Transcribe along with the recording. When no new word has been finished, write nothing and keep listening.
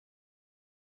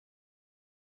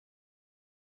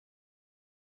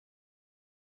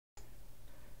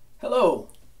Hello,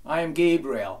 I am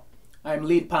Gabriel. I am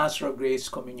lead pastor of Grace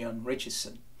Communion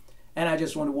Richardson. And I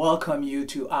just want to welcome you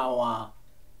to our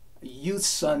Youth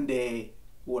Sunday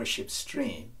worship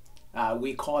stream.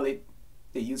 We call it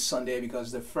the Youth Sunday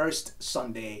because the first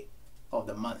Sunday of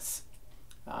the month.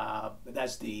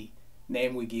 That's the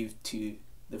name we give to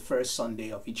the first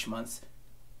Sunday of each month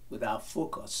with our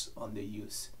focus on the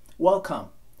youth. Welcome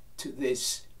to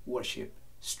this worship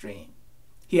stream.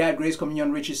 Here at Grace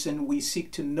Communion Richardson, we seek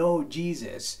to know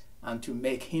Jesus and to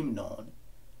make him known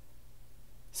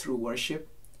through worship,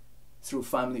 through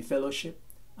family fellowship,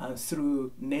 and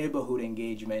through neighborhood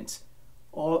engagements,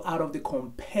 all out of the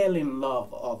compelling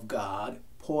love of God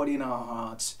poured in our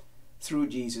hearts through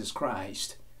Jesus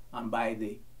Christ and by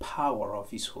the power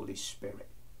of his Holy Spirit.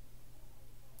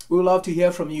 We would love to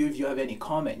hear from you if you have any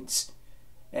comments,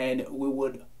 and we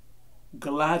would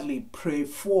gladly pray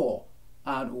for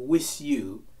and with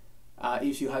you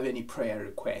if you have any prayer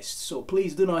requests. So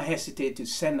please do not hesitate to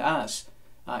send us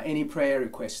any prayer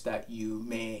requests that you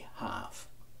may have.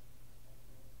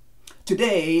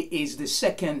 Today is the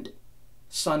second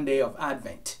Sunday of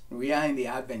Advent. We are in the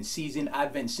Advent season.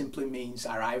 Advent simply means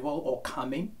arrival or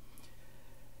coming.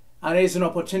 And it's an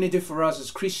opportunity for us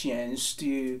as Christians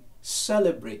to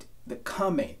celebrate the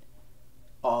coming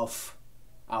of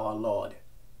our Lord,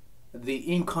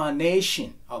 the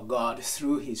incarnation of God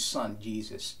through his Son,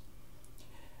 Jesus.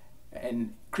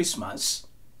 And Christmas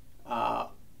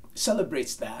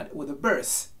celebrates that with a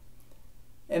birth.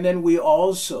 And then we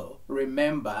also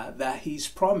remember that he's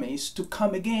promised to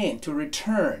come again, to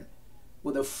return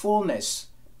with the fullness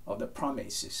of the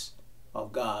promises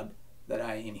of God that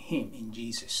are in him, in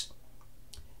Jesus.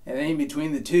 And then in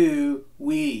between the two,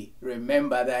 we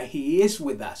remember that he is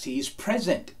with us. He is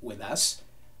present with us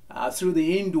through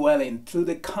the indwelling, through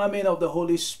the coming of the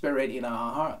Holy Spirit in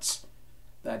our hearts.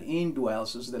 That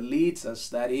indwells us, that leads us,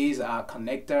 that is our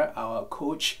connector, our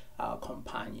coach, our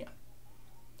companion.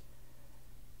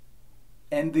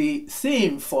 And the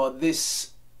theme for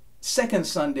this second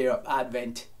Sunday of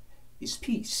Advent is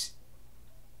peace.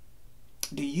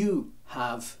 Do you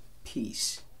have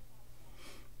peace?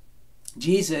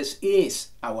 Jesus is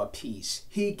our peace.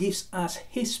 He gives us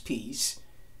his peace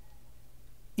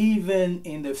even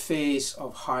in the face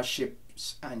of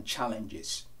hardships and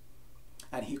challenges.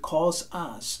 And he calls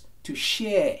us to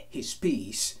share his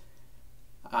peace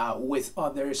with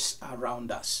others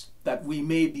around us, that we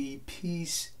may be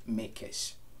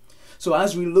peacemakers. So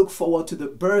as we look forward to the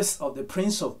birth of the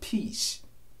Prince of Peace,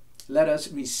 let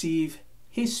us receive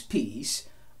his peace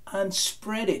and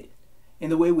spread it in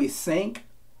the way we think,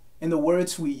 in the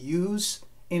words we use,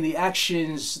 in the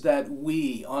actions that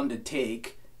we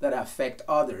undertake that affect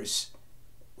others,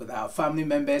 with our family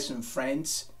members and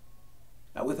friends,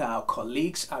 with our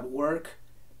colleagues at work,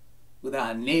 with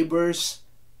our neighbors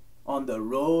on the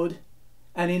road,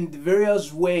 and in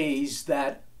various ways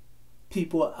that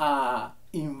people are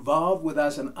involved with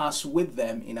us and us with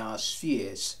them in our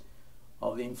spheres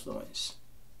of influence.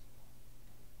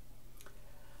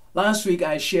 Last week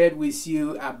I shared with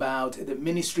you about the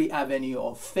ministry avenue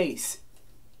of faith,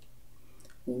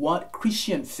 what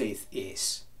Christian faith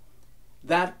is,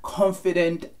 that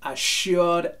confident,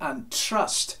 assured, and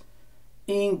trust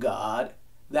in God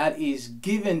that is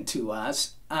given to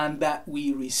us and that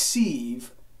we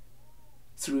receive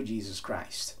through Jesus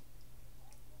Christ.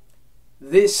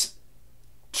 This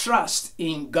trust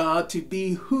in God to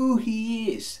be who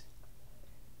he is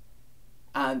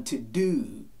and to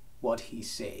do what he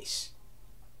says.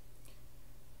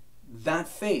 That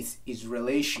faith is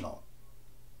relational.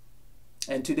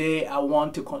 And today I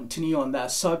want to continue on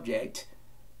that subject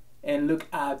and look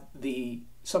at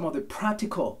some of the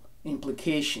practical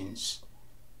implications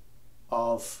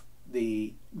of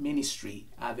the ministry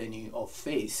avenue of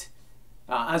faith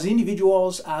as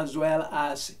individuals as well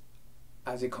as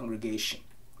a congregation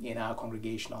in our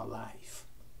congregational life.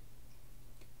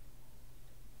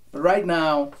 But right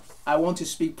now, I want to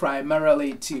speak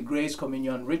primarily to Grace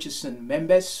Communion Richardson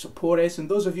members, supporters, and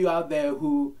those of you out there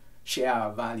who share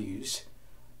our values.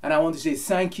 And I want to say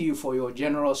thank you for your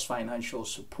generous financial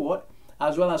support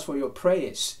as well as for your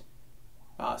prayers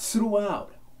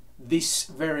throughout this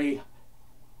very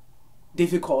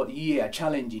difficult year,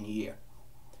 challenging year.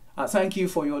 Thank you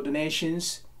for your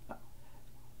donations.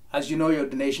 As you know, your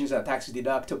donations are tax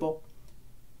deductible,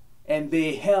 and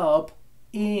they help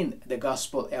in the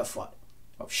gospel effort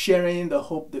of sharing the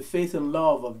hope, the faith and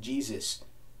love of Jesus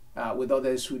with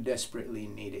others who desperately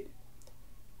need it.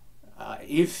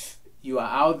 If you are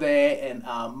out there and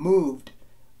are moved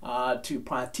to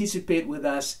participate with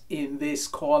us in this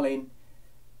calling,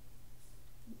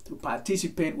 to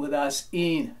participate with us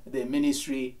in the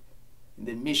ministry in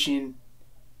the mission,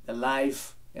 the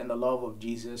life, and the love of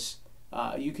Jesus,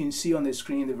 you can see on the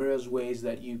screen the various ways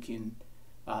that you can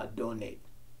donate.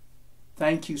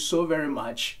 Thank you so very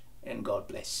much, and God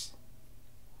bless.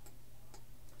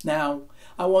 Now,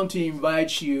 I want to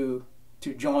invite you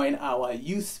to join our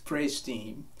youth praise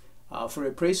team for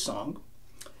a praise song.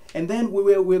 And then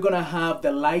we're going to have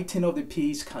the lighting of the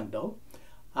peace candle,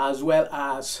 as well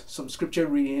as some scripture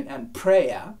reading and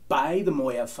prayer by the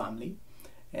Moya family.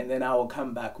 And then I will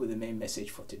come back with the main message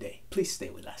for today. Please stay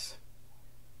with us.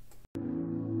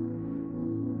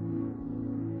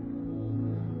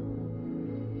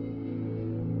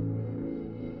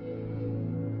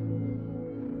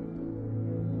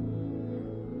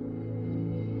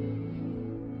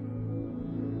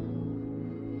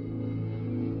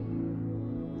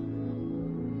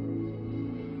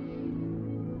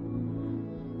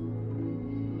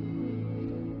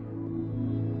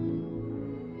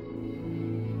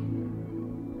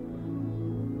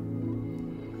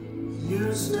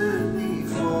 You stood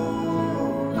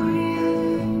before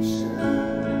creation,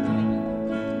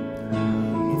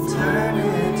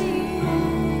 eternity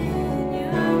in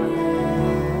your hand.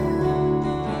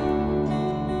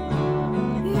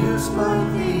 You spoke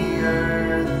the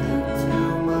earth into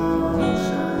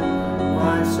motion,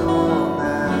 my soul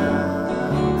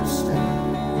now to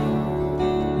stand.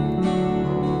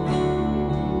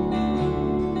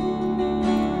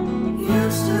 You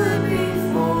stood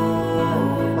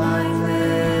before my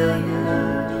veil.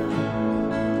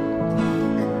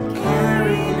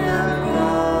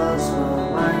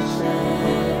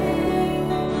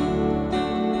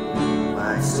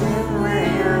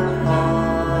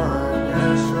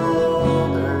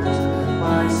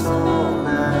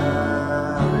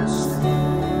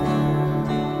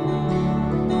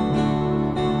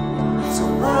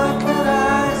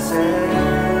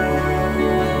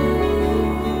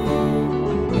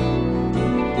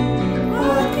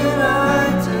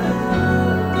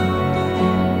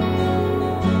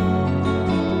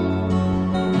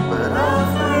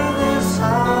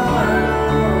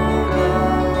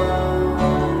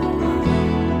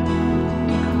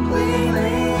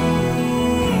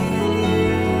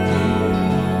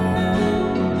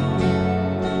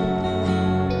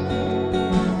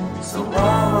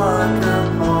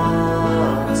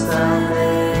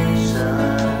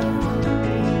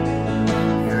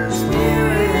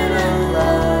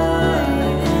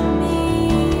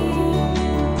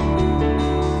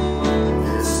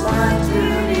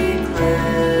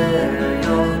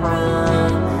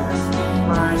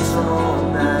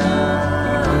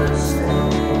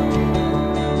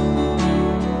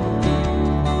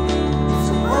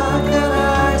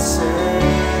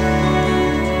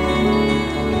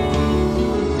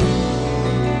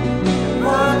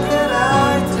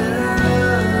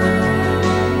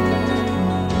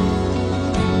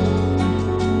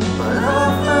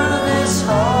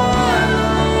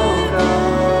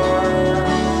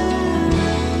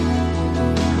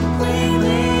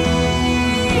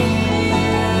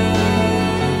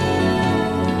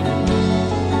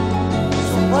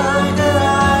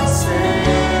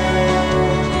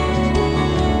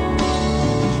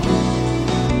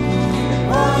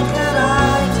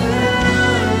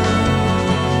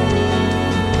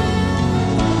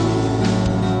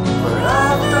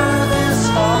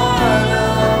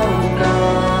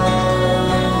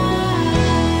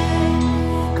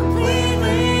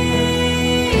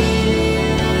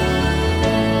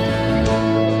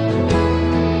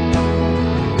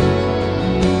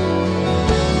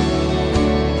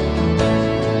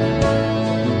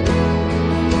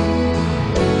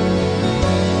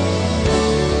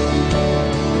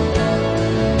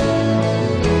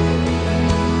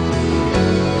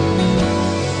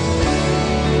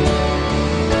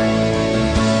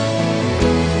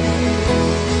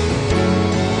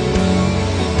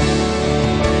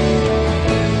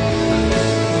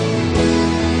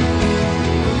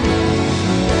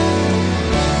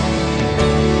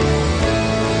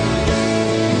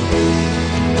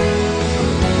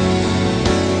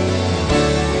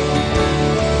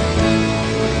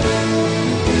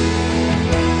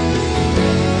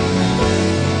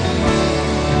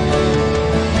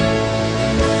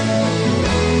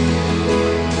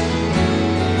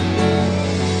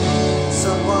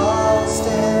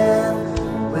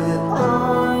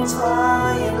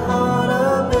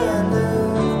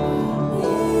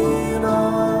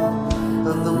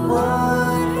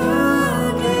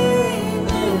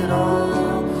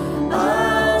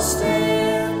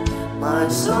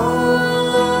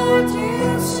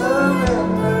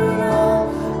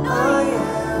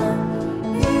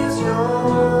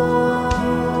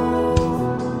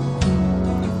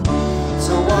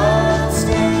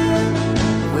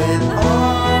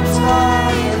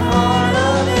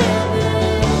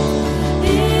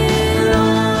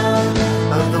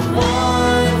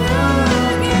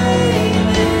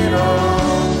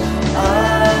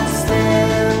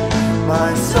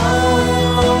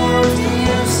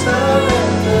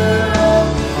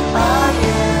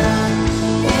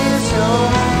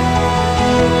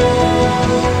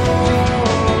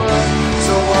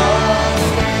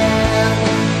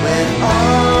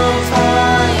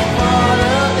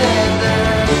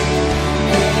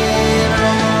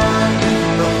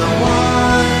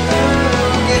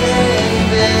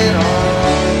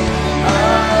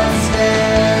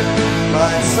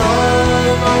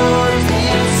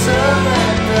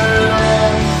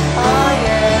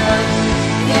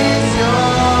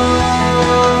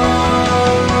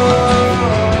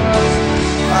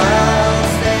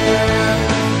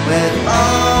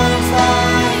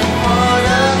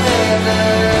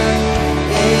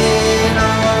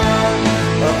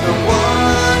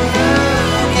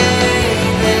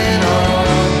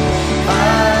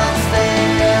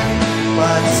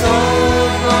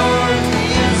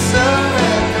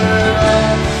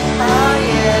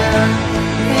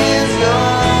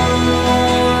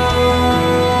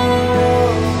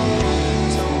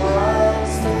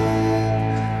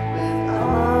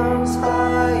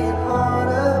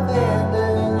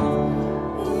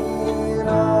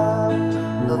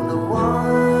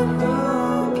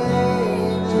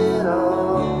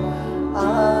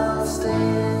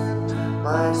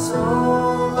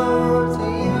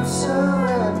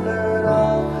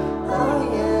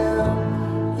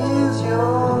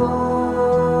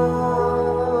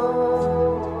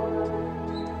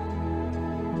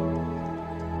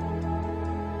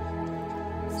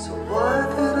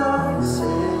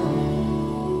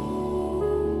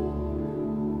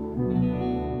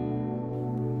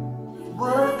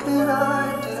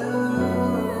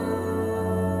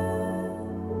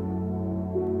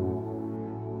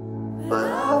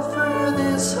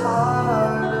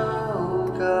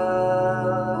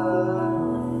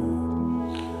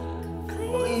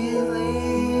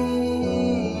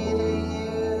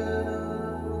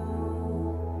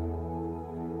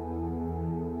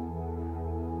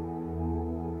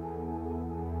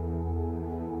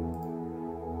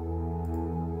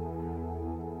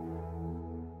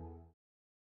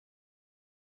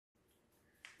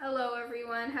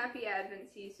 everyone. Happy Advent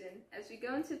season. As we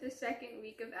go into the second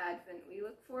week of Advent, we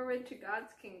look forward to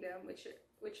God's kingdom,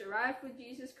 which arrived with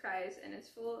Jesus Christ and is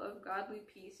full of godly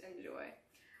peace and joy.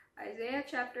 Isaiah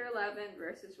chapter 11,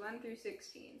 verses 1 through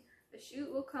 16. A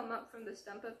shoot will come up from the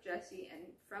stump of Jesse, and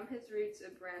from his roots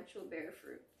a branch will bear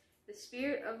fruit. The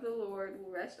Spirit of the Lord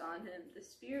will rest on him, the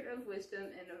Spirit of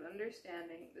wisdom and of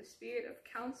understanding, the Spirit of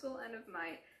counsel and of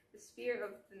might, the Spirit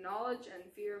of the knowledge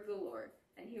and fear of the Lord,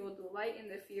 and he will delight in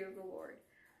the fear of the Lord.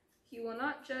 He will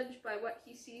not judge by what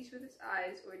he sees with his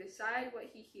eyes, or decide what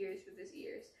he hears with his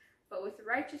ears, but with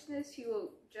righteousness he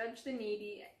will judge the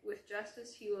needy, with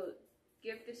justice he will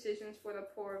give decisions for the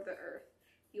poor of the earth.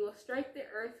 He will strike the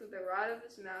earth with the rod of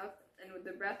his mouth, and with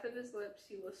the breath of his lips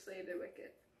he will slay the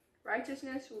wicked.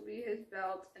 Righteousness will be his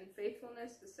belt, and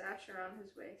faithfulness the sash around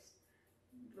his waist.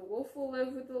 The wolf will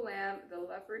live with the lamb, the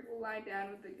leopard will lie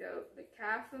down with the goat, the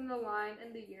calf and the lion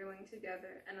and the yearling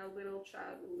together, and a little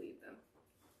child will lead them.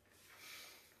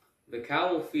 The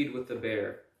cow will feed with the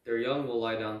bear, their young will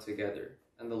lie down together,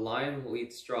 and the lion will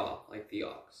eat straw like the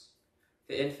ox.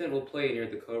 The infant will play near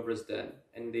the cobra's den,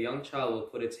 and the young child will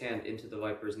put its hand into the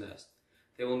viper's nest.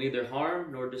 They will neither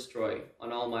harm nor destroy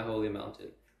on all my holy mountain,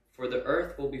 for the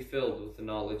earth will be filled with the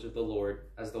knowledge of the Lord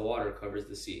as the water covers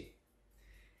the sea.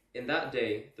 In that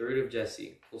day, the root of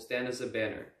Jesse will stand as a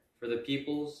banner, for the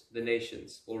peoples, the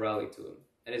nations, will rally to him,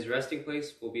 and his resting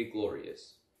place will be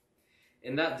glorious.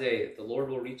 In that day, the Lord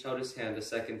will reach out his hand a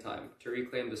second time to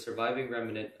reclaim the surviving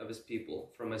remnant of his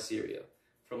people from Assyria,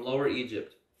 from Lower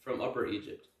Egypt, from Upper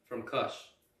Egypt, from Cush,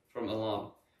 from Elam,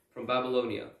 from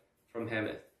Babylonia, from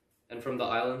Hamath, and from the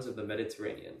islands of the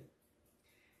Mediterranean.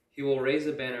 He will raise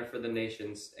a banner for the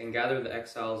nations and gather the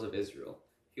exiles of Israel.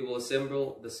 He will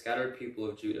assemble the scattered people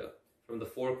of Judah from the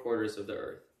four quarters of the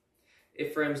earth.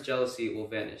 Ephraim's jealousy will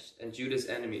vanish, and Judah's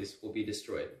enemies will be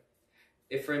destroyed.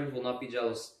 Ephraim will not be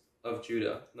jealous of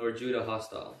Judah, nor Judah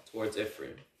hostile towards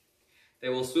Ephraim. They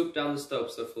will swoop down the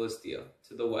slopes of Philistia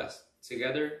to the west.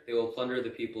 Together they will plunder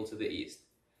the people to the east.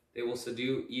 They will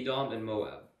subdue Edom and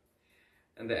Moab,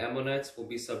 and the Ammonites will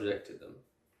be subject to them.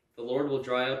 The Lord will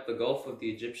dry up the gulf of the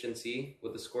Egyptian sea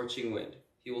with a scorching wind.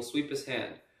 He will sweep his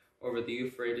hand over the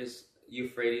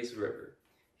Euphrates River.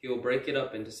 He will break it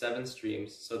up into 7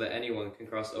 streams so that anyone can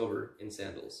cross over in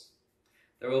sandals.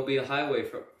 There will be a highway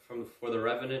for the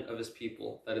remnant of his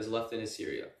people that is left in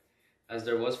Assyria, as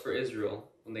there was for Israel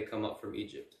when they come up from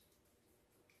Egypt.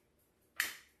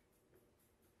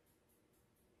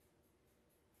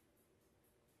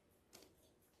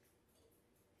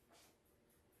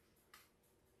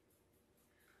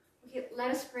 Okay, let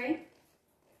us pray.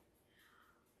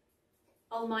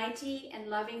 Almighty and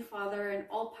loving Father and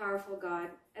all-powerful God,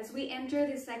 as we enter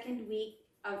the second week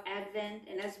of Advent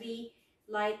and as we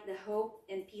light the hope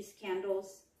and peace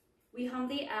candles, we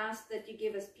humbly ask that you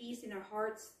give us peace in our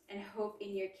hearts and hope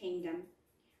in your kingdom.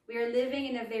 We are living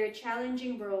in a very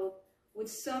challenging world with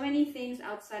so many things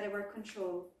outside of our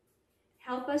control.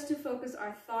 Help us to focus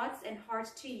our thoughts and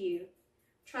hearts to you,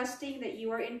 trusting that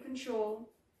you are in control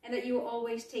and that you will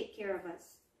always take care of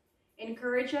us.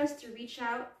 Encourage us to reach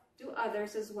out to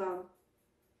others as well,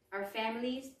 our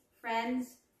families,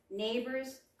 friends,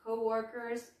 neighbors,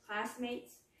 co-workers,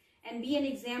 classmates, and be an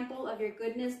example of your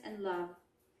goodness and love.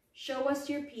 Show us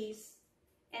your peace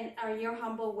and your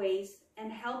humble ways,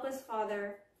 and help us,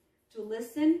 Father, to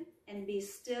listen and be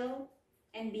still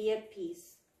and be at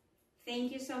peace.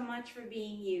 Thank you so much for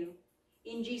being you.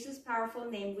 In Jesus' powerful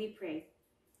name we pray.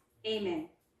 Amen.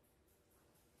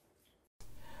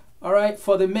 All right,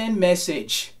 for the main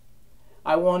message,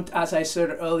 I want, as I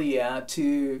said earlier,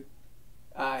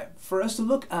 for us to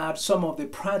look at some of the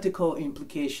practical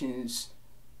implications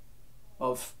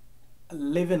of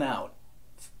living out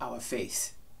our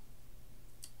faith.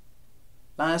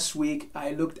 Last week, I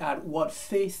looked at what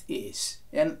faith is,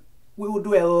 and we will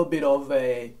do a little bit of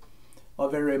a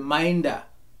reminder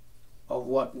of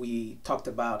what we talked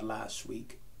about last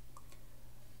week.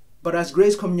 But as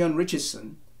Grace Communion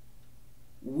Richardson,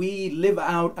 we live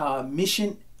out our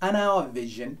mission and our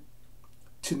vision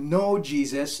to know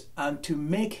Jesus and to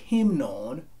make him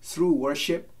known through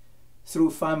worship,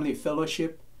 through family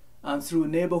fellowship, and through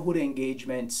neighborhood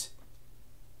engagements,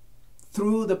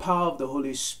 through the power of the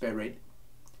Holy Spirit,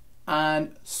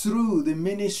 and through the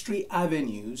ministry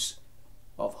avenues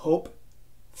of hope,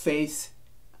 faith,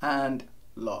 and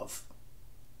love.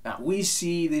 Now, we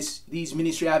see these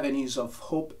ministry avenues of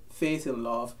hope, faith, and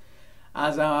love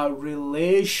as our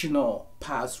relational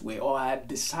pathway or our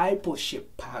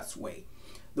discipleship pathway,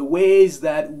 the ways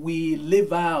that we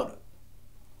live out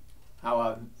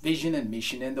our vision and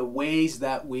mission, and the ways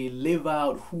that we live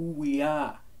out who we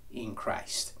are in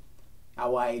Christ,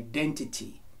 our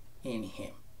identity in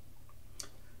him.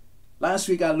 Last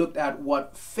week I looked at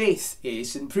what faith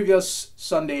is. In previous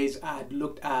Sundays I had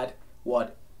looked at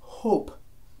what hope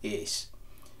is.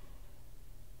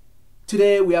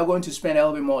 Today we are going to spend a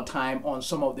little bit more time on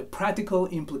some of the practical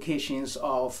implications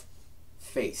of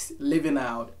faith, living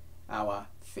out our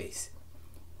faith.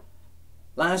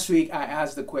 Last week I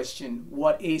asked the question,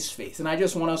 what is faith? And I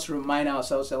just want us to remind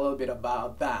ourselves a little bit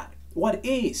about that. What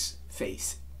is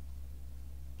faith?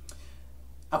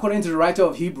 According to the writer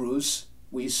of Hebrews,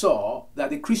 we saw that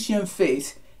the Christian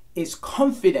faith is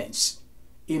confidence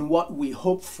in what we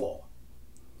hope for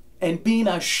and being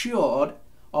assured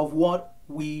of what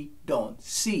we don't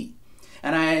see.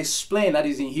 And I explained that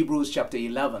is in Hebrews chapter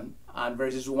 11 and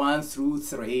verses 1 through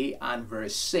 3 and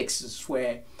verse 6. This is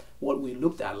where what we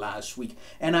looked at last week.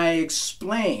 And I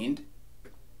explained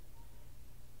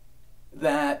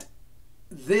that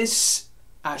this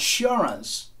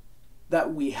assurance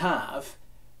that we have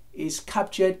is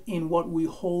captured in what we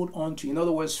hold on to. In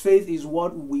other words, faith is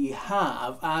what we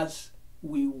have as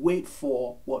we wait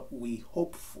for what we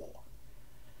hope for.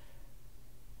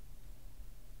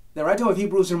 The writer of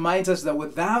Hebrews reminds us that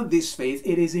without this faith,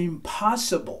 it is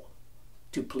impossible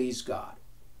to please God.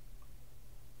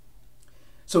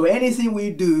 So anything we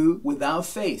do without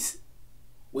faith,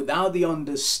 without the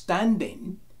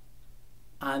understanding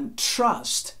and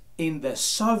trust in the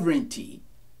sovereignty,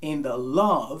 in the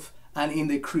love, and in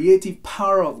the creative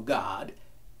power of God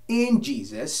in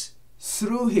Jesus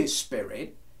through his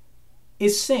Spirit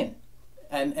is sin.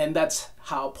 And that's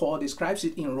how Paul describes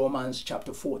it in Romans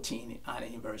chapter 14 and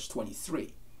in verse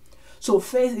 23. So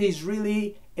faith is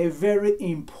really a very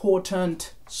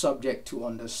important subject to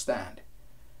understand.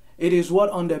 It is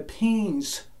what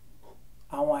underpins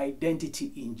our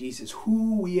identity in Jesus,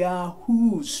 who we are,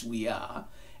 whose we are,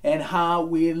 and how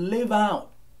we live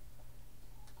out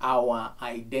our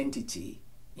identity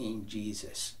in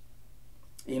Jesus.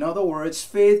 In other words,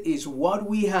 faith is what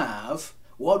we have,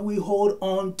 what we hold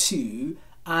on to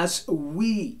as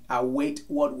we await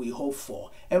what we hope for.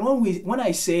 And when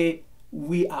I say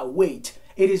we await,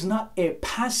 it is not a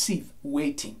passive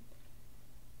waiting.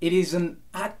 It is an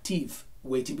active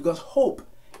waiting, because hope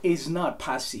is not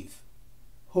passive.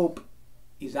 Hope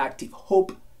is active.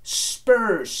 Hope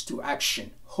spurs to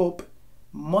action. Hope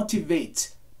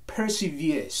motivates,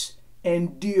 perseveres,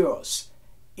 endures,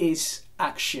 is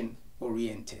action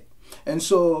oriented. And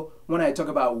so when I talk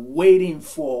about waiting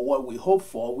for what we hope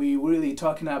for, we're really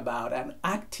talking about an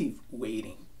active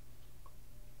waiting.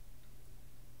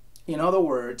 In other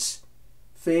words,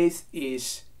 faith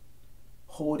is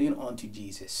holding on to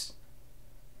Jesus.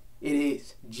 It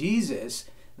is Jesus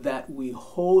that we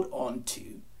hold on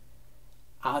to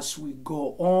as we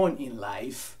go on in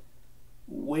life,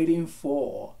 waiting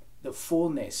for the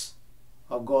fullness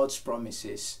of God's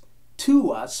promises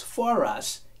to us, for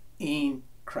us, in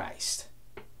Christ.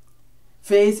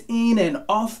 Faith in and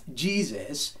of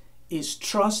Jesus is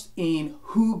trust in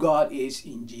who God is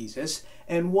in Jesus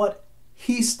and what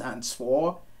he stands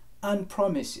for and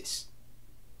promises.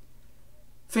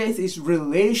 Faith is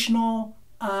relational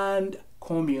and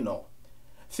communal.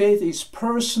 Faith is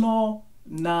personal,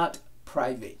 not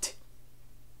private.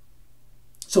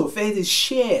 So faith is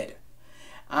shared,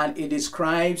 and it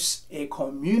describes a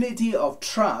community of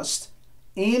trust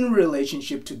in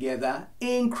relationship together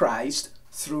in Christ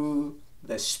through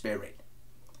the Spirit.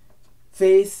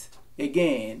 Faith,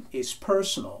 again, is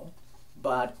personal,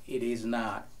 but it is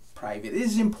not private.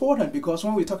 This is important because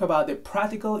when we talk about the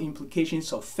practical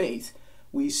implications of faith,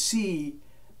 we see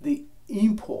the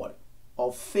import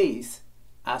of faith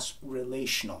as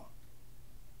relational.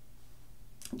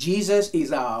 Jesus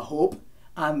is our hope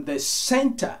and the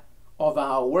center of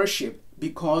our worship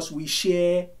because we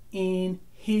share in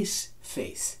his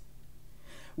faith.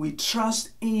 We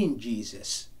trust in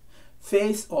Jesus.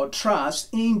 Faith or trust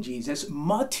in Jesus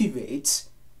motivates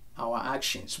our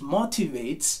actions,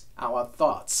 motivates our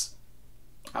thoughts,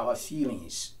 our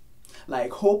feelings.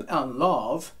 Like hope and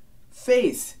love,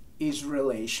 faith is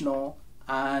relational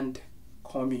and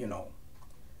communal.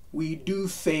 We do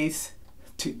faith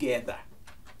together.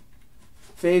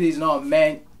 Faith is not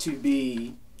meant to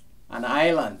be an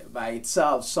island by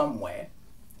itself somewhere.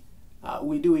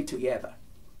 We do it together.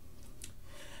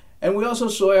 And we also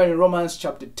saw in Romans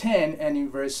chapter 10 and in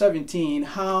verse 17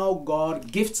 how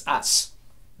God gifts us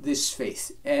this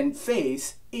faith. And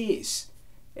faith is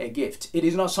a gift. It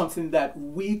is not something that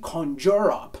we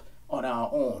conjure up on our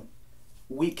own.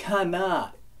 We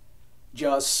cannot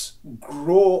just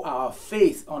grow our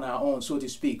faith on our own, so to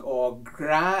speak, or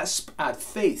grasp at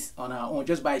faith on our own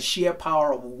just by sheer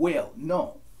power of will.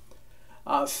 No.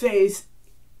 Faith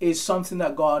is something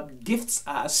that God gifts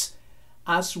us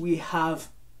as we have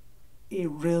a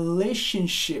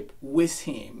relationship with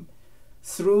him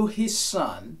through his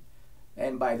Son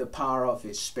and by the power of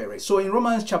his Spirit. So in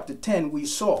Romans chapter 10, we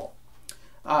saw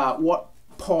what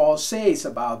Paul says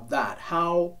about that,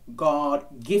 how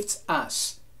God gifts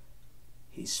us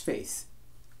his faith,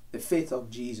 the faith of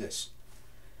Jesus.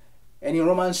 And in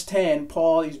Romans 10,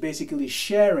 Paul is basically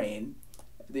sharing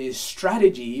the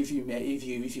strategy, if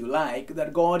you like,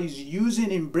 that God is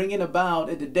using in bringing about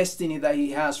the destiny that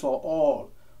he has for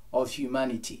all of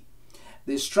humanity.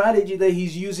 The strategy that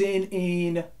he's using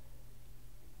in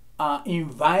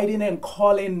inviting and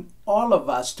calling all of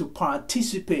us to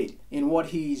participate in what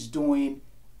he is doing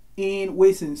in,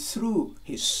 with, and through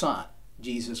his Son,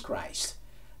 Jesus Christ.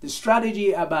 The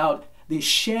strategy about the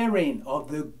sharing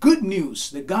of the good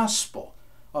news, the gospel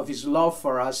of his love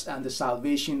for us and the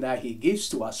salvation that he gives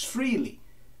to us freely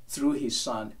through his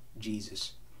Son,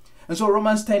 Jesus. And so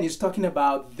Romans 10 is talking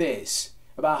about this,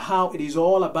 about how it is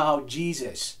all about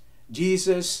Jesus.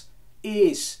 Jesus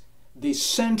is the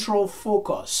central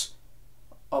focus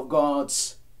of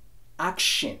God's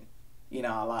action in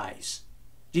our lives.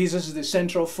 Jesus is the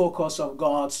central focus of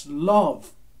God's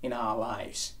love in our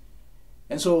lives.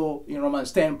 And so in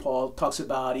Romans 10, Paul talks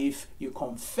about if you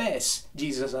confess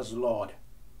Jesus as Lord,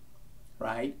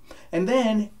 right? And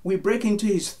then we break into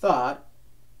his thought,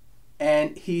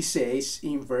 and he says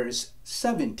in verse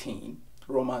 17,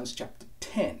 Romans chapter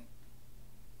 10,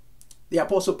 the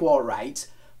Apostle Paul writes,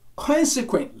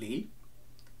 consequently,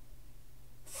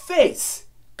 faith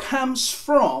comes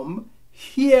from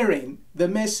hearing the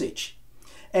message,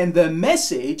 and the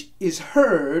message is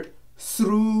heard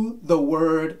through the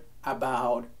word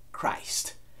about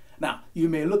Christ. Now, you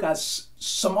may look at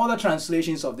some other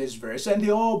translations of this verse, and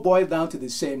they all boil down to the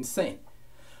same thing.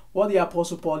 What the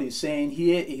Apostle Paul is saying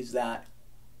here is that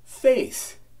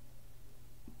faith,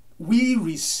 we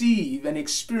receive and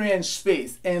experience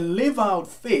faith and live out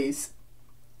faith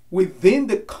within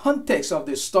the context of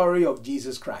the story of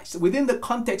Jesus Christ, within the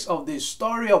context of the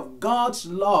story of God's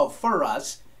love for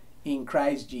us in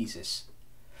Christ Jesus.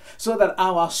 So that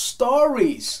our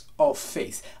stories of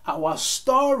faith, our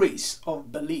stories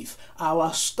of belief,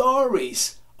 our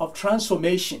stories of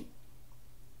transformation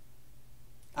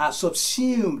are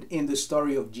subsumed in the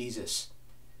story of Jesus.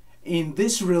 In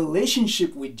this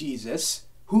relationship with Jesus,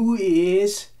 who he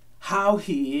is, how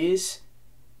he is,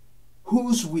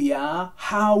 whose we are,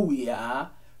 how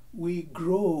we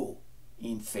grow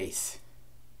in faith.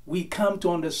 We come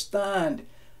to understand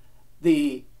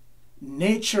the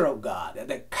nature of God,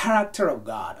 the character of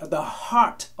God, the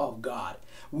heart of God.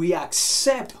 We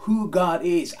accept who God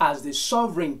is as the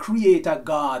sovereign creator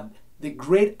God, the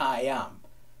great I am.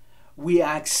 We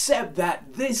accept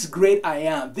that this great I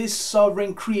am, this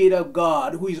sovereign creator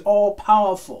God, who is all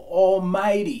powerful,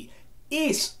 almighty,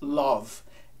 is love,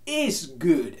 is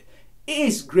good,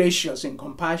 is gracious and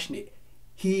compassionate.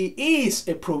 He is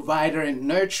a provider and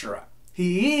nurturer.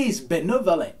 He is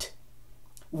benevolent.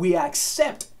 We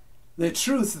accept the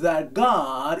truth that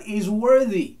God is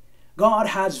worthy. God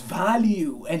has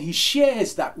value, and he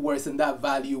shares that worth and that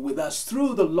value with us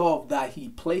through the love that he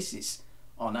places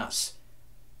on us.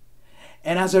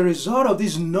 And as a result of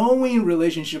this knowing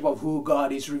relationship of who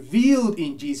God is revealed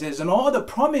in Jesus and all the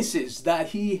promises that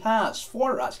he has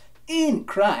for us in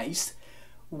Christ,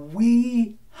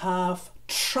 we have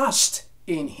trust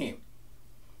in him.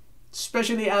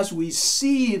 Especially as we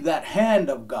see that hand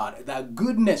of God, that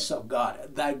goodness of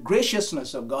God, that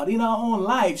graciousness of God in our own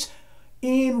lives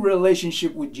in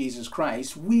relationship with Jesus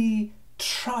Christ, we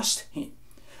trust him.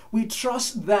 We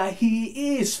trust that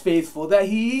he is faithful, that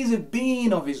he is a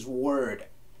being of his word,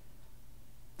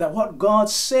 that what God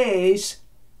says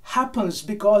happens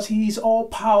because he is all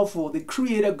powerful, the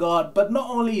creator God. But not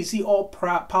only is he all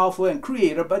powerful and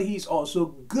creator, but he's also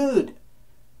good,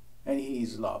 and he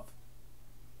is love.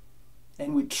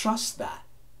 And we trust that,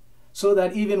 so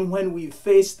that even when we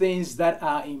face things that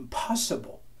are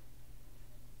impossible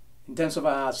in terms of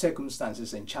our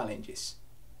circumstances and challenges,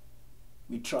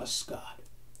 we trust God.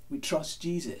 We trust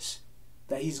Jesus,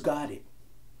 that he's got it.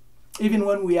 Even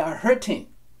when we are hurting,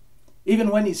 even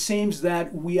when it seems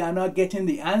that we are not getting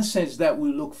the answers that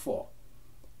we look for,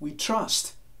 we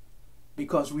trust,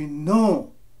 because we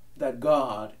know that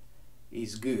God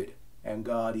is good and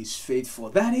God is faithful.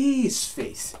 That is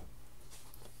faith.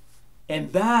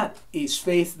 And that is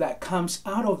faith that comes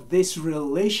out of this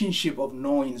relationship of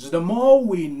knowing. So the more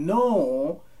we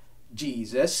know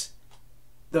Jesus,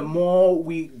 the more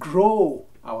we grow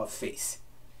our faith.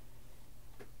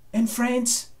 And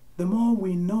friends, the more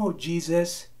we know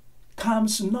Jesus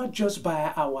comes not just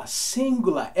by our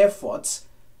singular efforts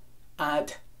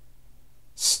at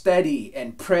study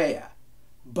and prayer,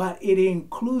 but it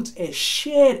includes a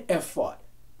shared effort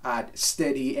at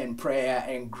study and prayer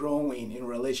and growing in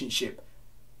relationship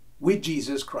with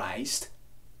Jesus Christ,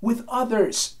 with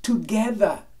others,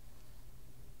 together.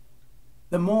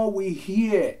 The more we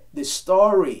hear the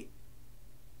story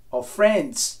of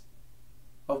friends,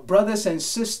 of brothers and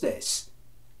sisters,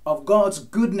 of God's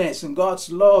goodness and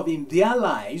God's love in their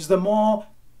lives, the more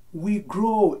we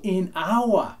grow in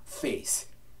our faith,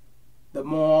 the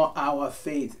more our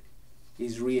faith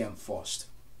is reinforced.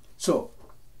 So,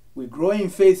 we grow in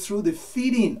faith through the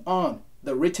feeding on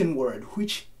the written word,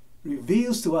 which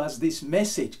reveals to us this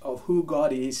message of who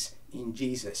God is in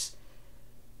Jesus,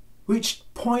 which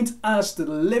points us to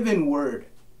the living word,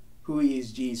 who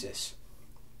is Jesus.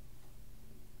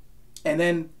 And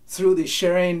then through the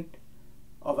sharing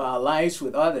of our lives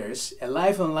with others, a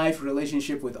life-on-life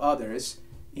relationship with others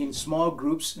in small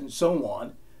groups and so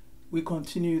on, we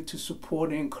continue to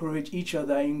support and encourage each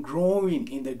other in growing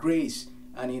in the grace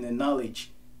and in the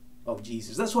knowledge of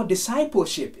Jesus. That's what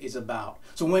discipleship is about.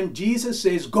 So when Jesus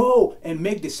says, go and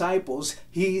make disciples,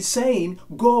 he is saying,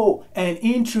 go and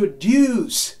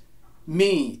introduce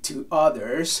me to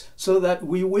others so that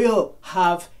we will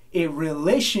have a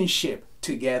relationship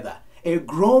together, a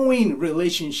growing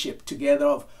relationship together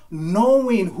of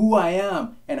knowing who I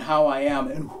am and how I am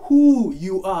and who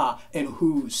you are and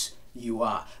whose you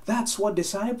are. That's what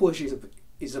discipleship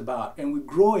is about. And we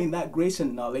grow in that grace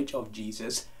and knowledge of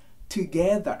Jesus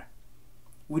together.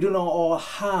 We do not all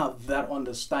have that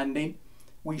understanding.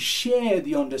 We share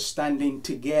the understanding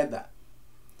together.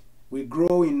 We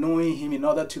grow in knowing him in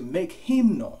order to make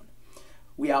him known.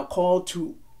 We are called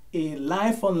to a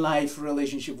life-on-life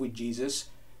relationship with Jesus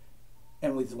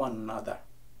and with one another.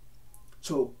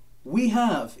 So we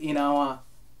have in our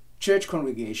church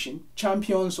congregation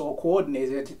champions or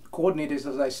coordinators,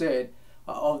 as I said,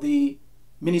 of the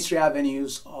ministry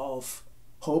avenues of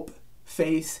hope,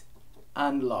 faith,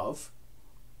 and love.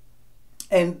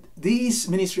 And these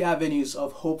ministry avenues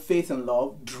of hope, faith, and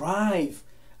love drive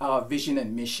our vision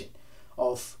and mission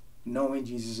of knowing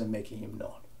Jesus and making him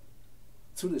known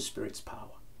through the Spirit's power.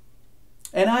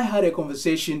 And I had a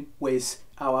conversation with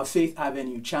our Faith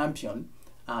Avenue champion,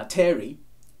 Terry,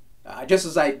 just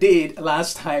as I did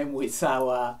last time with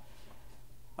our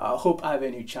Hope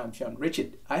Avenue champion,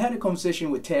 Richard. I had a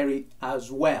conversation with Terry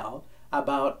as well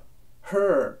about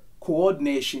her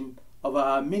coordination of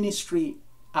our ministry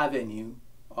avenue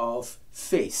of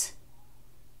faith.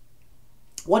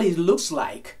 What it looks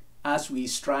like as we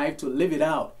strive to live it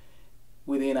out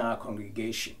within our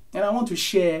congregation. And I want to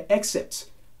share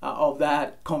excerpts of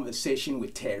that conversation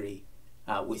with Terry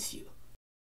with you.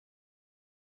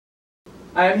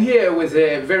 I am here with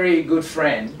a very good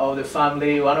friend of the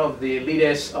family, one of the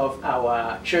leaders of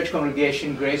our church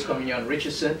congregation, Grace Communion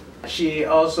Richardson. She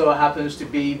also happens to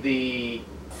be the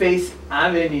Faith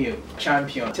Avenue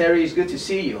champion. Terry, it's good to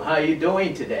see you. How are you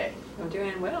doing today? I'm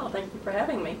doing well. Thank you for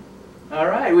having me. All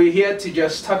right, we're here to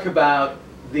just talk about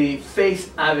the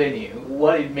Faith Avenue,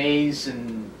 what it means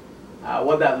and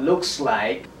what that looks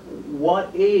like.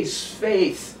 What is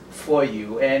faith for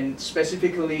you, and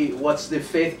specifically what's the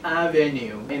Faith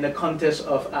Avenue in the context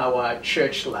of our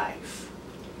church life?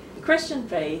 The Christian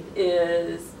faith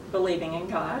is believing in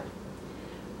God,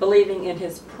 believing in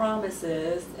his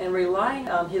promises, and relying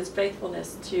on his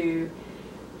faithfulness to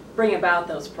bring about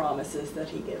those promises that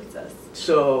he gives us.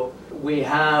 So we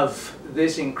have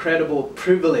this incredible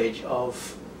privilege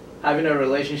of having a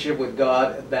relationship with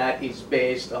God that is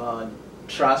based on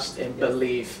trust and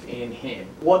belief in him.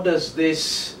 What does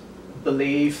this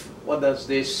belief, what does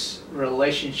this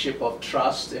relationship of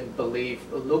trust and belief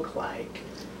look like?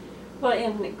 Well,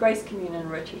 in Grace Communion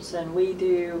Richardson, we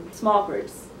do small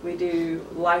groups. We do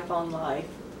life on life,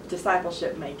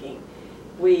 discipleship making.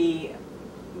 We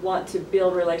want to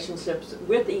build relationships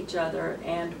with each other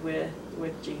and with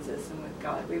Jesus and with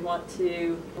God. We want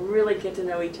to really get to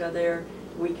know each other.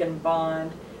 We can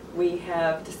bond. We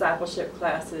have discipleship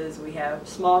classes. We have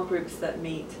small groups that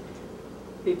meet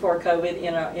before COVID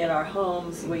in our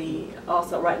homes. We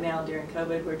also, right now during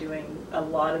COVID, we're doing a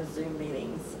lot of Zoom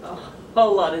meetings, a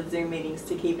whole lot of Zoom meetings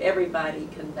to keep everybody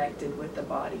connected with the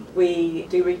body. We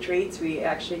do retreats. We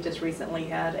actually just recently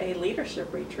had a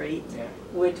leadership retreat,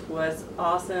 which was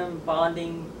awesome,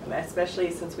 bonding,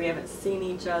 especially since we haven't seen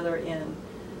each other in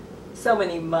so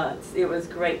many months. It was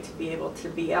great to be able to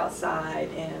be outside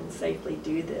and safely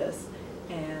do this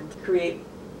and create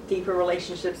deeper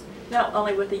relationships, not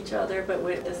only with each other but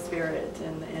with the Spirit,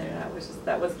 and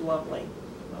that was lovely.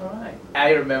 All right.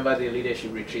 I remember the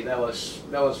leadership retreat. That was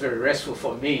very restful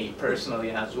for me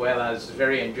personally, as well as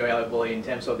very enjoyable in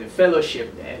terms of the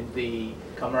fellowship and the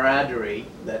camaraderie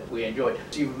that we enjoyed.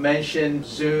 You've mentioned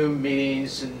Zoom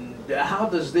meetings, and how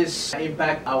does this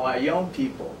impact our young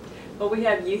people? Well, we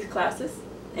have youth classes,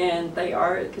 and they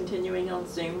are continuing on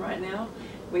Zoom right now.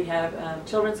 We have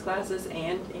children's classes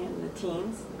and the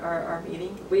teens are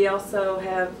meeting. We also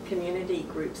have community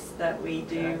groups that we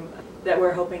do that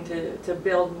we're hoping to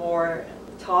build more.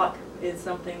 Talk is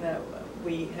something that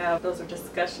we have. Those are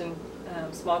discussion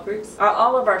small groups.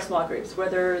 All of our small groups,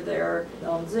 whether they're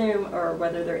on Zoom or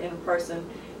whether they're in person,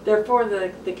 they're for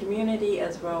the community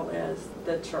as well as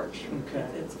the church. Okay.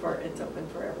 It's open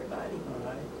for everybody. All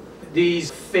right. These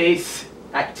faith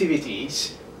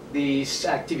activities, these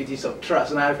activities of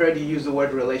trust, and I've heard you use the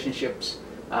word relationships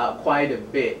quite a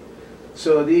bit.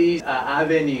 So these are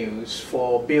avenues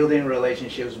for building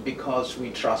relationships because we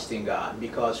trust in God,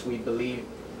 because we believe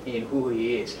in who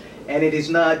He is. And it is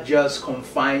not just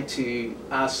confined to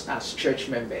us as church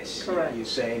members. Correct. You're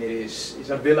saying it's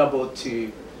available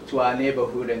to our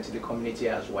neighborhood and to the community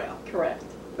as well. Correct.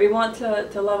 We want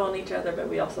to love on each other, but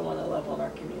we also want to love on our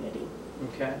community.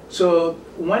 Okay. So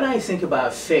when I think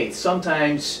about faith,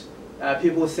 sometimes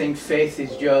people think faith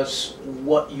is just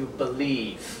what you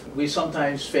believe. We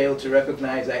sometimes fail to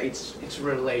recognize that it's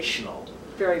relational.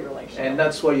 Very relational. And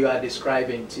that's what you are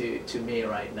describing to me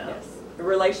right now. Yes.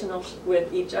 Relational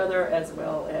with each other as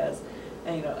well as,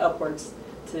 upwards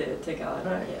to God.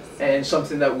 Right. Yes. And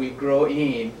something that we grow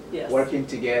in, Yes. working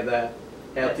together,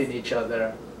 helping Yes. each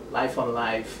other, life on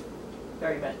life.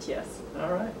 Very much, yes.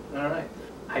 All right, all right.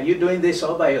 Are you doing this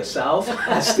all by yourself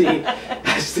as the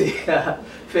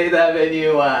Faith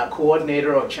Avenue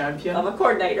coordinator or champion? I'm a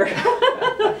coordinator.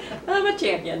 I'm a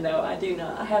champion, though. I do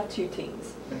not. I have two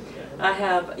teams. Okay. I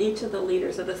have each of the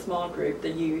leaders of the small group, the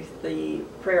youth, the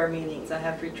prayer meetings. I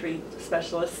have retreat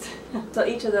specialists. So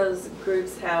each of those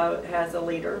groups has a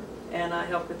leader, and I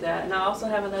help with that. And I also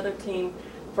have another team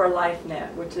for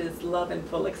LifeNet, which is love in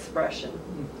full expression.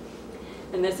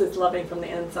 And this is loving from the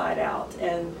inside out.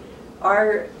 And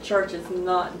our church is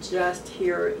not just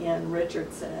here in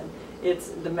Richardson, it's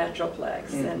the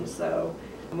Metroplex. And so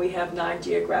we have 9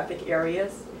 geographic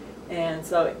areas. And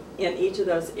so in each of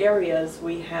those areas,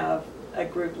 we have a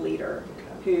group leader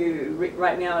who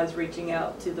right now is reaching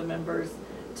out to the members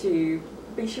to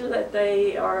be sure that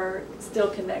they are still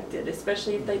connected,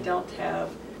 especially if they don't have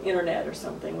internet or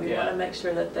something. We want to make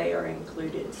sure that they are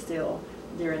included still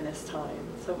during this time.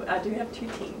 So I do have 2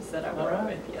 teams that I work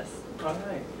with, yes. All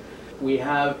right. We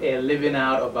have a living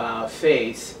out of our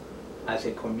faith as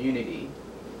a community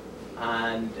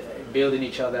and building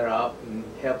each other up and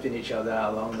helping each other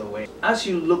along the way. As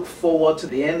you look forward to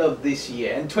the end of this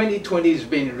year, and 2020 has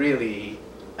been really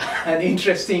an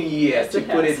interesting year, Yes, to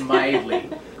put has. it mildly.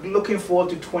 Looking forward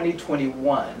to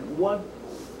 2021, what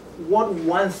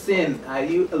one thing are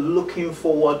you looking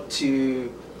forward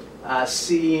to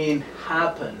seeing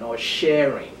happen or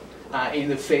sharing in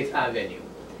the Faith Avenue?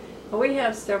 Well, we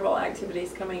have several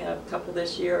activities coming up, a couple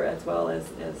this year as well as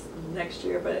next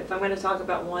year. But if I'm going to talk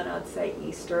about one, I'd say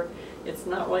Easter. It's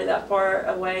not really that far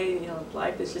away.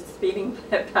 Life is just speeding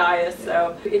by us.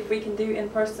 So if we can do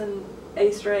in-person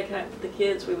Easter egg hunt for the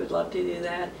kids, we would love to do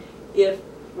that. If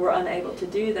we're unable to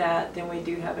do that, then we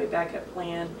do have a backup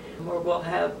plan where we'll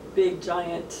have big,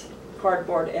 giant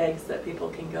cardboard eggs that people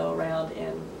can go around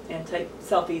and take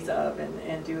selfies of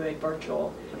and do a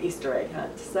virtual Easter egg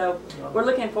hunt. So we're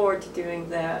looking forward to doing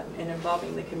that and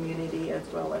involving the community as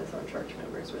well as our church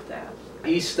members with that.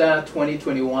 Easter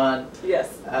 2021,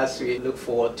 Yes. as we look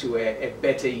forward to a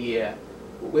better year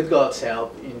with God's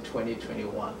help in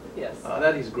 2021. Yes.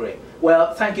 That is great.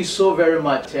 Well, thank you so very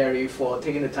much, Terry, for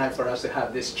taking the time for us to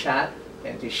have this chat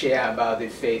and to share about the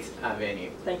Faith Avenue.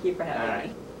 Thank you for All having right.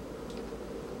 me.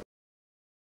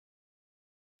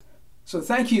 So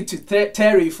thank you to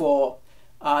Terry for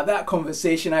that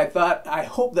conversation. I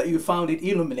hope that you found it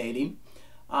illuminating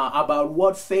about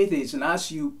what faith is. And as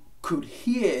you could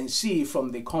hear and see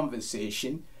from the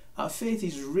conversation, faith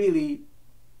is really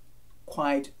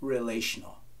quite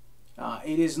relational.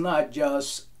 It is not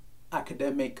just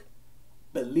academic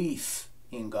belief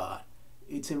in God.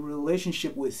 It's a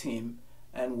relationship with Him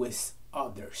and with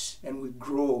others, and we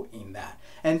grow in that.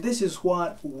 And this is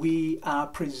what we are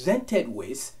presented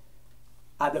with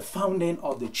at the founding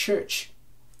of the church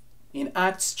in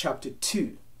Acts chapter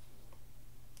 2.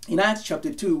 In Acts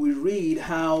chapter 2, we read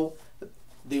how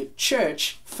the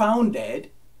church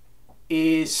founded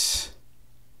is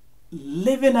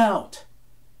living out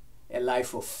a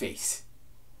life of faith.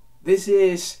 This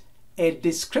is a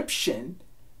description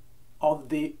of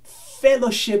the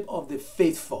fellowship of the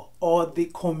faithful, or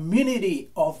the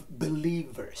community of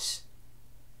believers.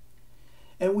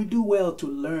 And we do well to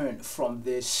learn from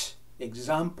this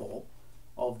example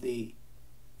of the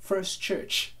first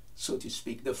church, so to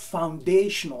speak, the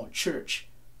foundational church,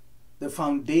 the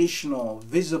foundational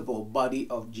visible body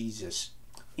of Jesus.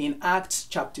 In Acts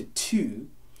chapter 2,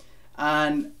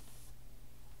 and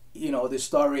the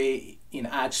story in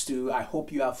Acts 2, I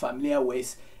hope you are familiar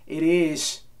with. It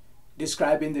is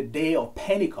describing the day of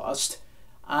Pentecost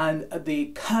and the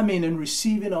coming and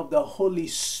receiving of the Holy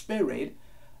Spirit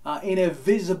in a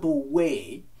visible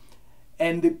way,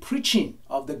 and the preaching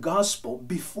of the gospel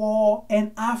before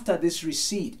and after this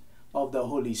receipt of the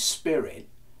Holy Spirit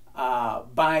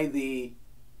by the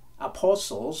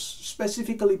apostles,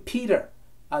 specifically Peter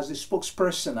as the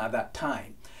spokesperson at that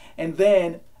time. And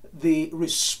then the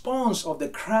response of the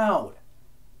crowd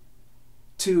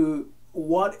to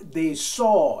what they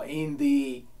saw in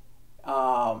the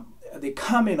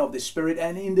coming of the Spirit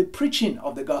and in the preaching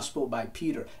of the gospel by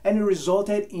Peter. And it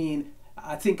resulted in,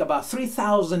 I think, about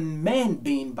 3,000 men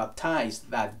being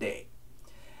baptized that day.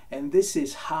 And this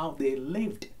is how they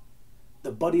lived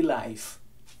the body life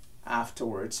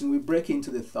afterwards. And we break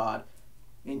into the thought,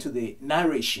 into the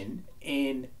narration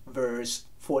in verse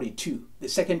 42, the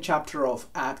second chapter of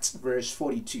Acts, verse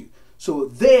 42. So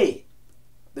they,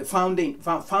 the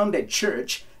founded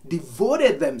church,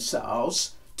 devoted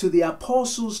themselves to the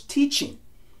apostles' teaching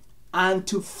and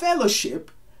to fellowship,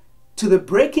 to the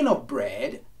breaking of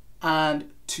bread,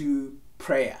 and to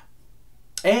prayer.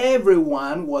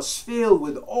 Everyone was filled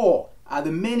with awe at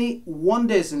the many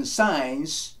wonders and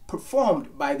signs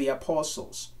performed by the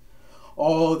apostles.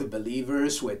 All the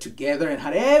believers were together and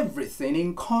had everything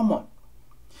in common.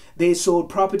 They sold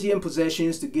property and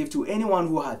possessions to give to anyone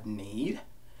who had need.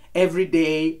 Every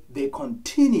day they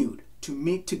continued to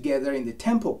meet together in the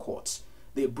temple courts.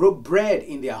 They broke bread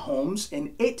in their homes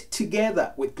and ate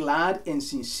together with glad and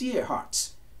sincere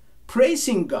hearts,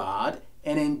 praising God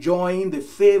and enjoying the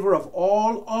favor of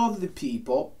all of the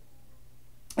people.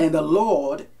 And the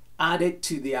Lord added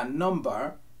to their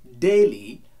number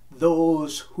daily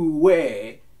those who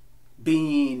were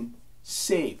being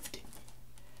saved.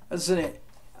 That's a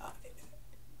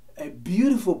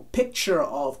beautiful picture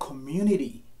of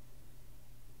community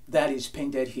that is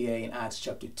painted here in Acts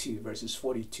chapter 2, verses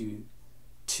 42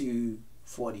 to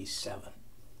 47.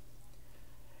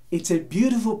 It's a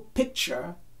beautiful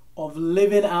picture of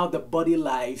living out the body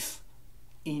life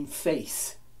in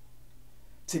faith.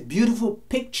 It's a beautiful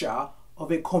picture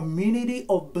of a community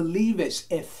of believers,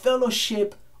 a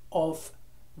fellowship of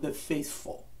the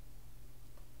faithful,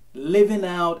 living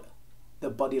out the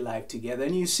body life together.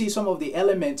 And you see some of the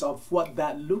elements of what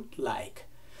that looked like,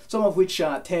 some of which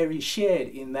Terry shared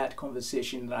in that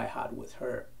conversation that I had with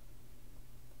her.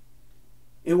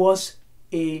 It was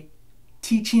a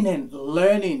teaching and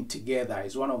learning together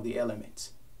is one of the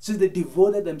elements. So they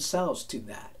devoted themselves to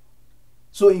that.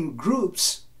 So in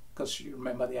groups, because you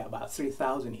remember there are about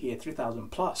 3,000 here, 3,000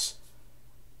 plus.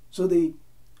 So they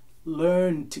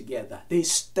learned together. They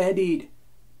studied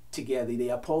together. The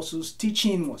apostles'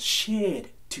 teaching was shared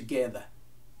together.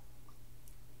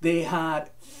 They had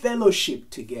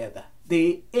fellowship together.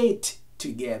 They ate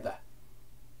together.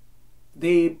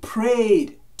 They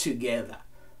prayed together.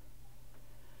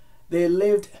 They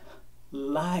lived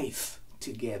life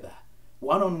together.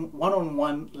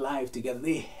 One-on-one life together.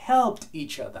 They helped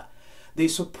each other. They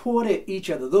supported each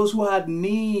other. Those who had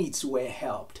needs were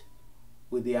helped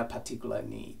with their particular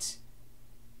needs.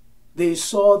 They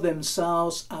saw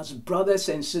themselves as brothers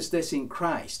and sisters in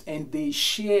Christ, and they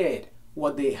shared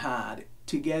what they had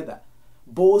together,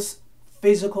 both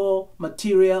physical,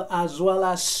 material, as well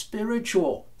as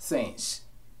spiritual things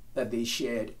that they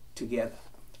shared together.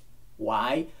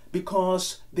 Why?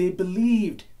 Because they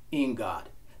believed in God.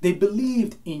 They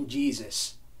believed in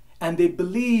Jesus. And they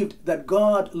believed that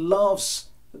God loves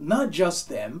not just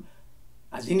them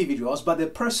as individuals, but the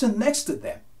person next to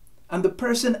them and the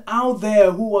person out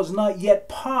there who was not yet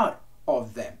part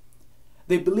of them.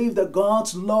 They believed that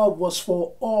God's love was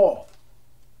for all.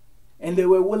 And they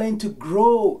were willing to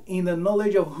grow in the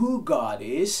knowledge of who God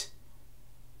is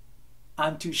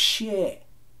and to share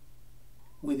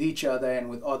with each other and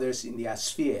with others in their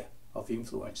sphere of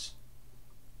influence.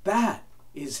 That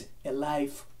is a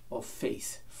life of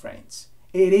faith, friends.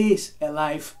 It is a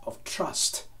life of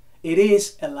trust. It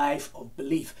is a life of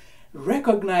belief.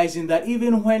 Recognizing that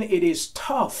even when it is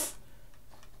tough,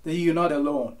 that you're not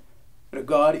alone. But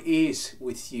God is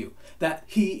with you. That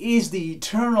He is the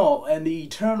eternal, and the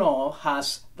eternal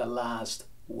has the last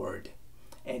word.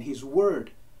 And His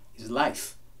word is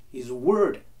life. His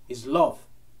word is love.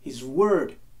 His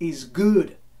word is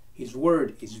good. His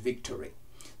word is victory.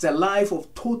 It's a life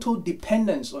of total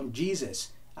dependence on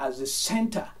Jesus as the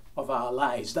center of our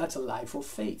lives. That's a life of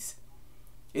faith.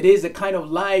 It is the kind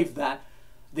of life that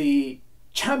the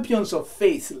champions of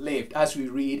faith lived, as we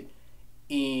read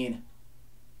in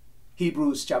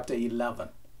Hebrews chapter 11.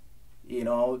 You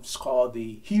know, it's called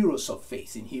the heroes of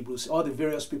faith in Hebrews, all the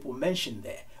various people mentioned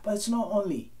there. But it's not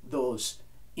only those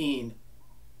in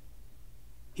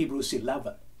Hebrews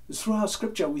 11. Throughout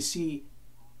Scripture, we see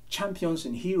champions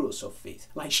and heroes of faith,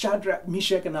 like Shadrach,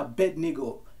 Meshach, and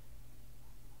Abednego,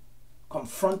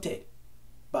 confronted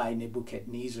by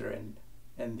Nebuchadnezzar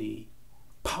and the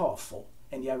powerful,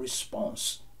 and their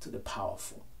response to the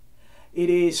powerful. It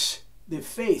is the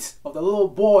faith of the little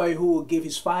boy who will give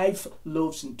his 5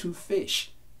 loaves and 2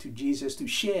 fish to Jesus to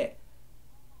share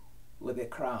with the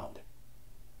crowd.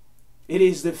 It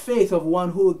is the faith of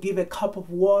one who will give a cup of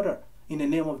water in the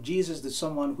name of Jesus to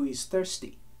someone who is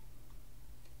thirsty.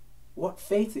 What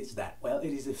faith is that? Well,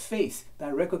 it is a faith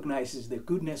that recognizes the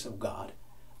goodness of God,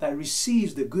 that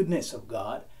receives the goodness of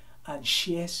God and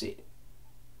shares it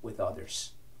with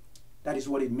others. That is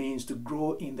what it means to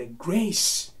grow in the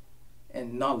grace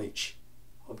and knowledge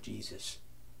of Jesus.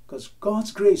 Because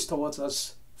God's grace towards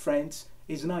us, friends,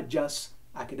 is not just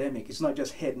academic. It's not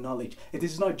just head knowledge. It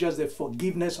is not just the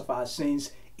forgiveness of our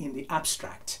sins in the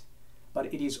abstract,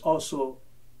 but it is also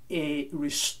a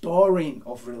restoring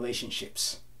of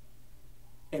relationships,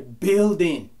 a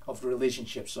building of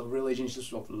relationships of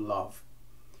love.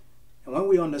 And when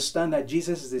we understand that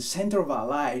Jesus is the center of our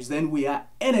lives, then we are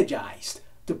energized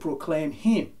to proclaim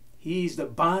Him. He is the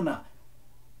banner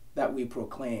that we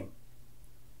proclaim.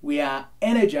 We are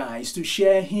energized to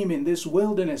share Him in this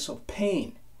wilderness of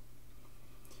pain.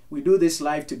 We do this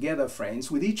life together,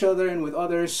 friends, with each other and with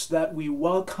others that we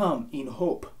welcome in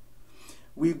hope.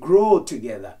 We grow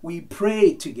together. We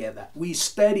pray together. We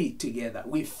study together.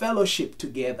 We fellowship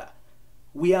together.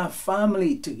 We are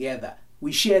family together.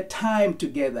 We share time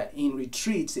together in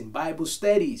retreats, in Bible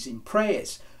studies, in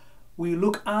prayers. We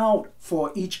look out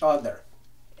for each other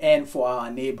and for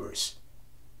our neighbors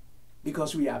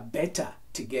because we are better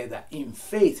together in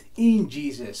faith in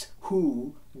Jesus,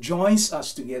 who joins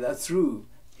us together through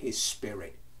His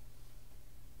Spirit.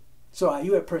 So are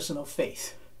you a person of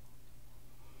faith?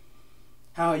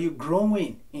 How are you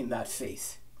growing in that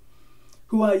faith?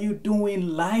 Who are you doing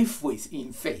life with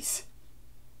in faith?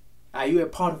 Are you a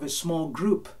part of a small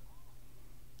group,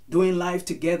 doing life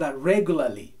together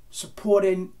regularly,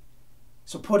 supported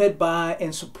by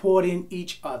and supporting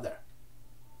each other?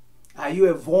 Are you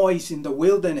a voice in the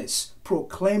wilderness,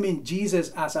 proclaiming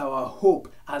Jesus as our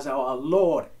hope, as our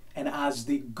Lord, and as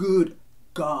the good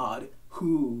God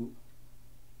who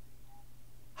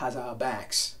has our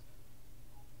backs,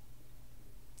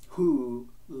 who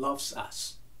loves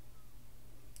us?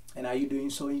 And are you doing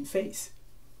so in faith?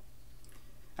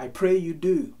 I pray you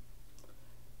do.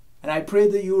 And I pray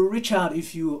that you will reach out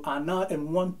if you are not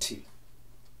and want to,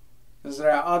 because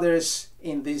there are others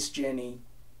in this journey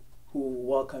who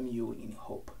welcome you in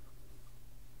hope.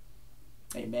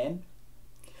 Amen.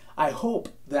 I hope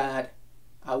that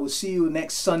I will see you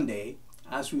next Sunday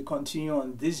as we continue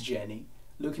on this journey,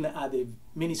 looking at the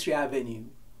ministry avenue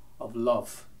of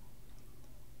love.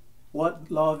 What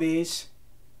love is,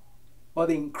 what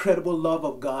the incredible love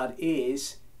of God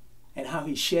is, and how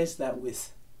He shares that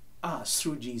with us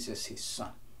through Jesus, His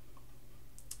Son.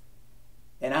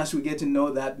 And as we get to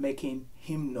know that, making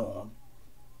Him known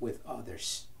with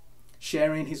others,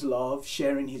 sharing His love,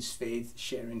 sharing His faith,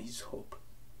 sharing His hope.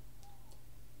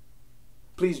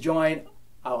 Please join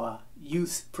our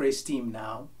youth praise team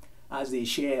now as they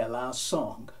share a last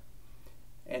song.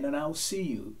 And then I'll see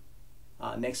you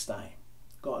next time,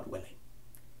 God willing.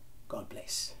 God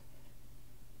bless.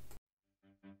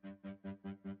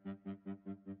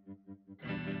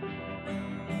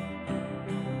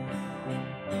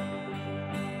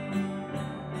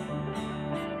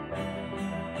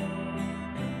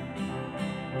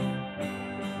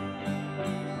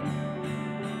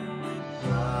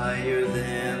 Higher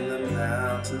than the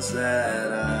mountains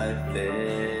that I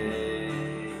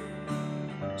face,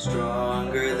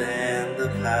 stronger than the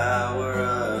power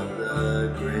of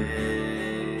the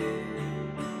grave,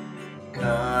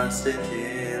 constant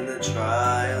in the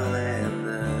trial and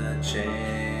the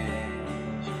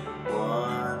change,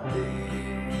 one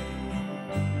thing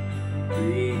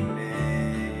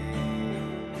remains,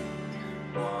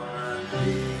 one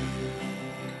thing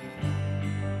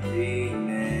remains.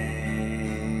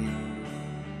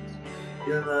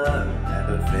 Your love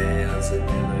never fails, it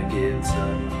never gives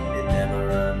up, it never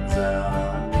runs out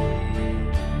on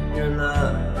me. Your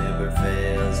love never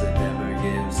fails, it never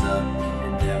gives up,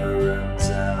 it never runs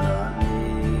out.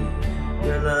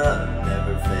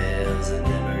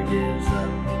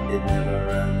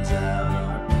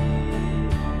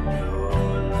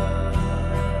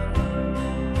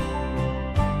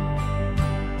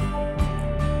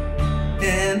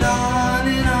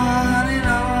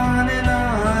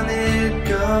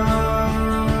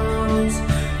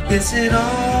 Yes, it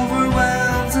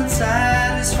overwhelms and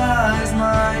satisfies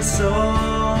my soul,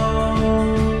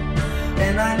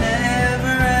 and I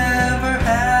never ever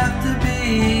have to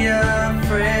be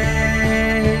afraid.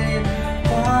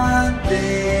 One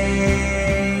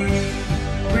thing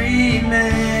remains: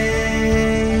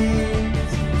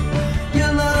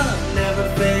 your love never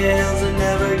fails, it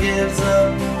never gives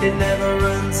up, it never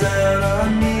runs out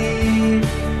on me.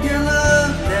 Your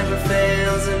love never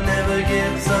fails, it never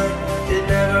gives up, it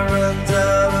never runs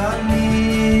out on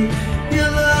me. Your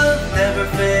love never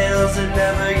fails, it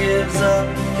never gives up,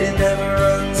 it never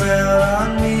runs out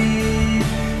on me.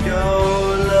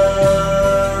 Your love.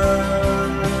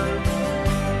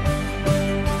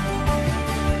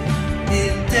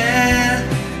 In death,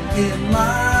 in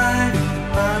life,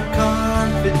 I'm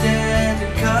confident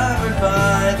and covered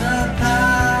by the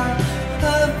power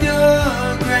of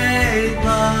your great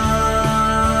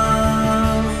love.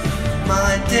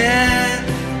 My debt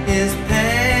is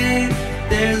paid,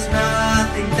 there's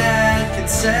nothing that can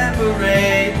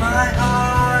separate my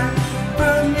heart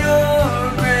from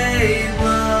your great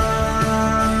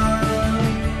love.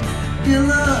 Your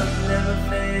love never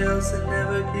fails, it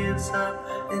never gives up,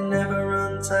 it never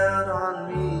runs out on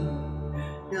me.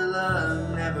 Your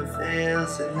love never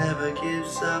fails, it never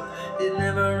gives up, it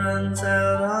never runs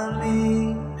out on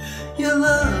me. Your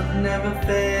love never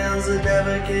fails, it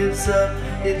never gives up,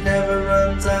 it never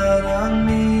runs out on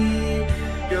me.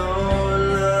 Your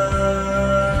love.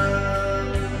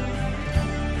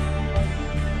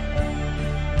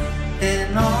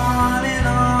 And on and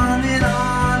on and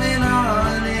on and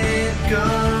on it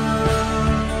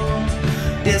goes.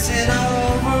 Yes, it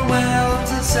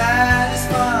overwhelms and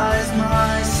satisfies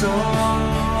my soul,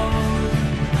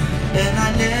 and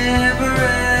I never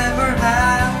ever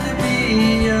have to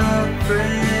be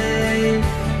afraid.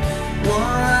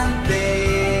 One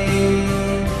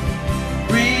thing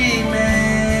remains.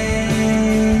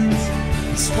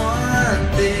 This one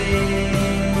thing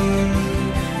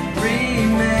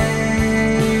remains.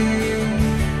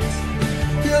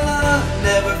 Your love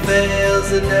never fails,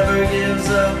 it never gives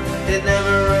up, it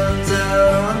never runs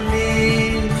out on me.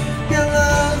 Your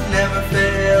love never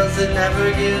fails, it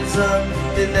never gives up,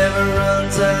 it never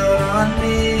runs out on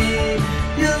me.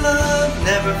 Your love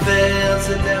never fails,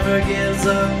 it never gives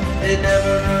up, it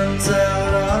never runs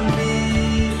out on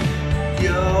me.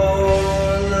 Your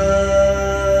love.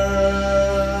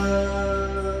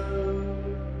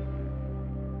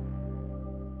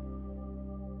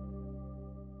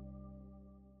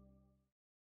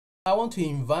 I want to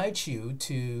invite you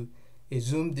to a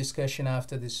Zoom discussion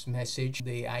after this message.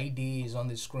 The ID is on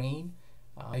the screen.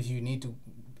 If you need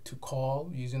to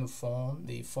call using the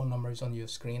phone number is on your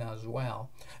screen as well.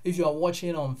 If you are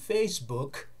watching on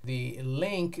Facebook, the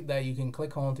link that you can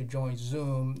click on to join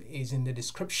Zoom is in the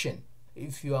description.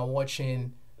 If you are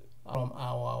watching from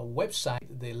our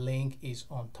website, the link is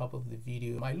on top of the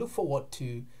video. I look forward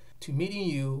to meeting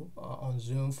you on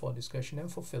Zoom for discussion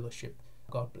and for fellowship.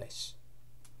 God bless.